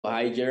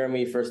Hi,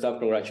 Jeremy. First off,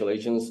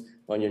 congratulations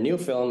on your new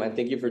film, and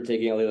thank you for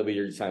taking a little bit of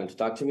your time to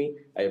talk to me.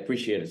 I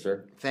appreciate it,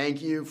 sir.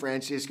 Thank you,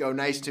 Francisco.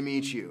 Nice to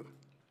meet you.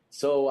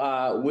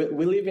 So,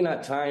 we live in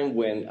a time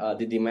when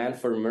the demand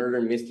for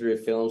murder mystery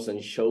films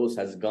and shows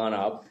has gone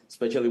up,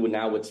 especially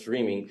with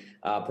streaming.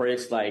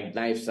 Projects like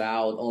Knives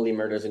Out, Only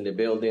Murders in the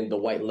Building, The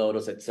White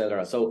Lotus,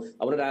 etc. So,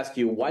 I wanted to ask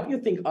you, why do you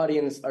think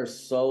audience are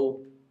so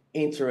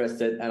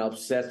interested and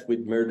obsessed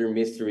with murder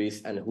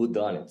mysteries and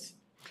whodunits?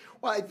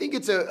 Well, I think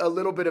it's a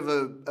little bit of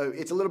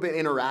it's a little bit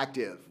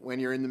interactive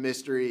when you're in the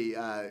mystery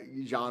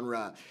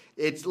genre.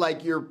 It's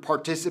like you're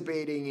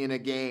participating in a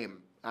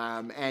game,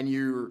 and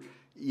you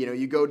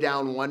go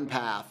down one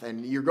path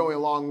and you're going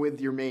along with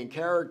your main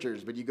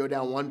characters, but you go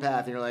down one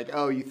path and you're like,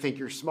 oh, you think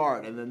you're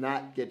smart, and then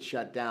that gets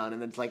shut down,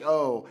 and then it's like,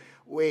 oh,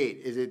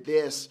 wait, is it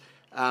this?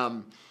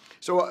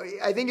 So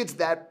I think it's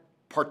that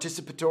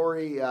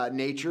participatory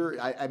nature.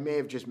 I may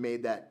have just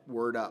made that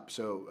word up,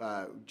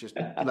 so just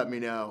let me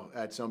know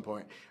at some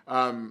point.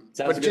 Sounds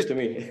but good just, to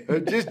me.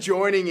 just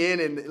joining in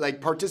and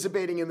like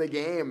participating in the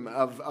game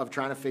of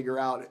trying to figure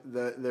out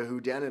the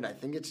whodunit. I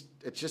think it's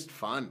just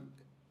fun.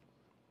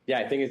 Yeah,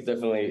 I think it's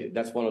definitely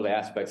that's one of the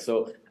aspects.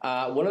 So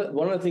one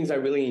of the things I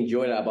really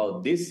enjoyed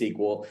about this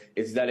sequel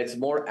is that it's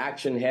more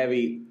action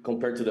heavy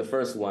compared to the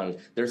first one.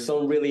 There's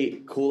some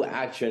really cool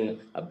action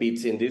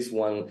beats in this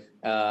one.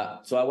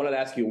 So I wanted to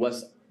ask you,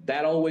 was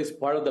that always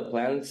part of the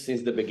plan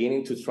since the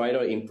beginning to try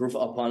to improve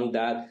upon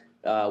that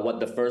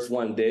what the first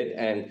one did?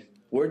 And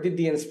where did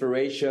the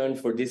inspiration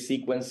for these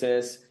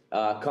sequences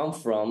come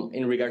from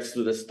in regards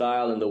to the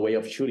style and the way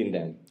of shooting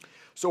them?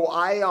 So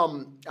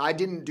I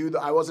didn't do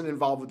I wasn't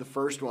involved with the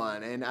first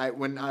one, and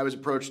when I was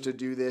approached to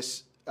do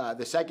this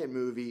the second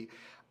movie,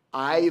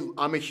 I'm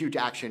a huge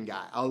action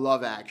guy. I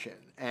love action,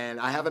 and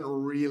I haven't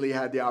really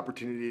had the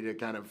opportunity to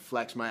kind of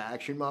flex my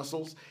action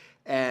muscles,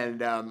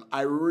 and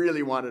I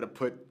really wanted to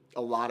put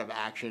a lot of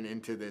action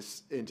into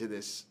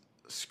this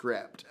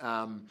script,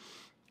 and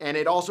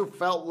it also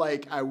felt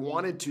like I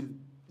wanted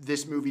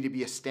this movie to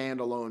be a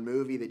standalone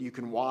movie that you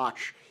can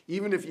watch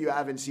even if you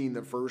haven't seen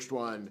the first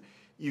one.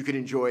 You could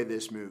enjoy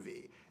this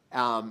movie.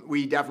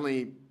 We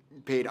definitely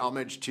paid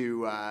homage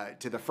to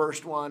the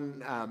first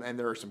one, and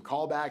there are some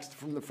callbacks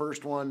from the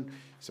first one,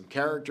 some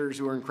characters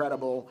who are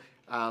incredible.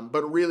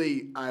 But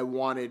really,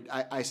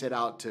 I set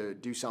out to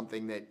do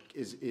something that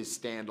is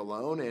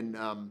standalone,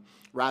 and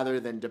rather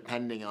than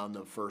depending on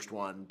the first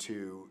one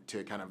to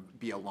kind of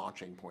be a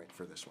launching point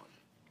for this one.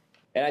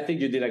 And I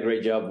think you did a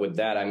great job with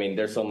that. I mean,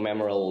 there's some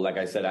memorable, like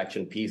I said,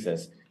 action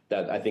pieces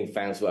that I think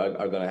fans are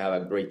going to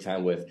have a great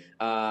time with.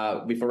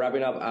 Before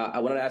wrapping up, I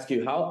wanted to ask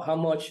you how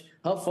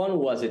fun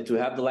was it to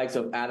have the likes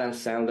of Adam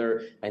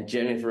Sandler and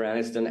Jennifer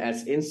Aniston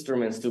as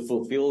instruments to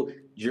fulfill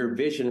your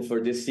vision for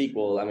this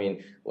sequel? I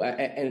mean,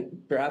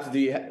 and perhaps do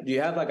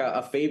you have like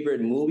a favorite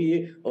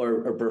movie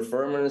or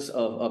performance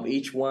of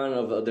each one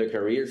of their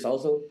careers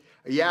also?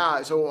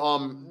 Yeah,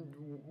 so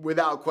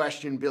without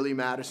question, Billy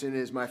Madison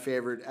is my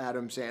favorite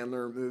Adam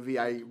Sandler movie.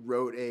 I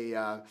wrote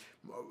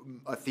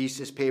a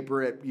thesis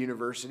paper at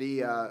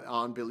university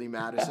on Billy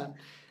Madison.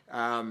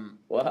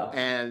 Wow.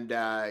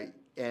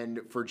 And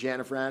for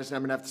Jennifer Aniston,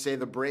 I'm gonna have to say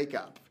The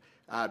Breakup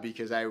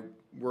because I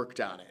worked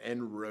on it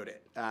and wrote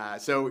it.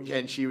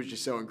 And she was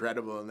just so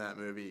incredible in that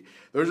movie.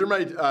 Those are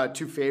my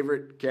two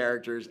favorite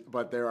characters,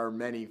 but there are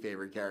many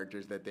favorite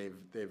characters that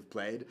they've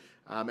played.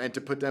 And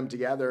to put them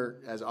together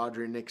as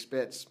Audrey and Nick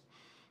Spitz.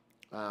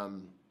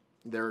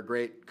 They're a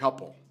great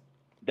couple.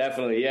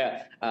 Definitely,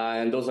 yeah.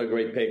 And those are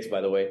great picks,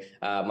 by the way.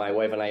 My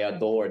wife and I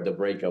adored The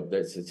Breakup.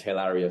 It's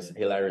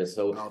hilarious.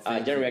 So,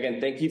 Jeremy, again,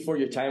 thank you for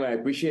your time. I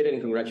appreciate it,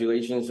 and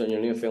congratulations on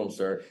your new film,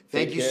 sir.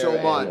 Thank you so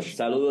much.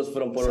 Saludos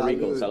from Puerto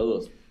Rico.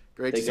 Saludos.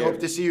 Great to hope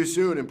to see you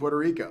soon in Puerto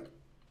Rico.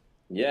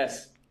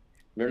 Yes.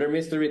 Murder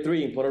Mystery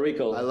 3 in Puerto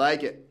Rico. I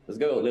like it. Let's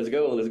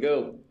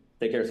go.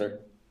 Take care,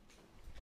 sir.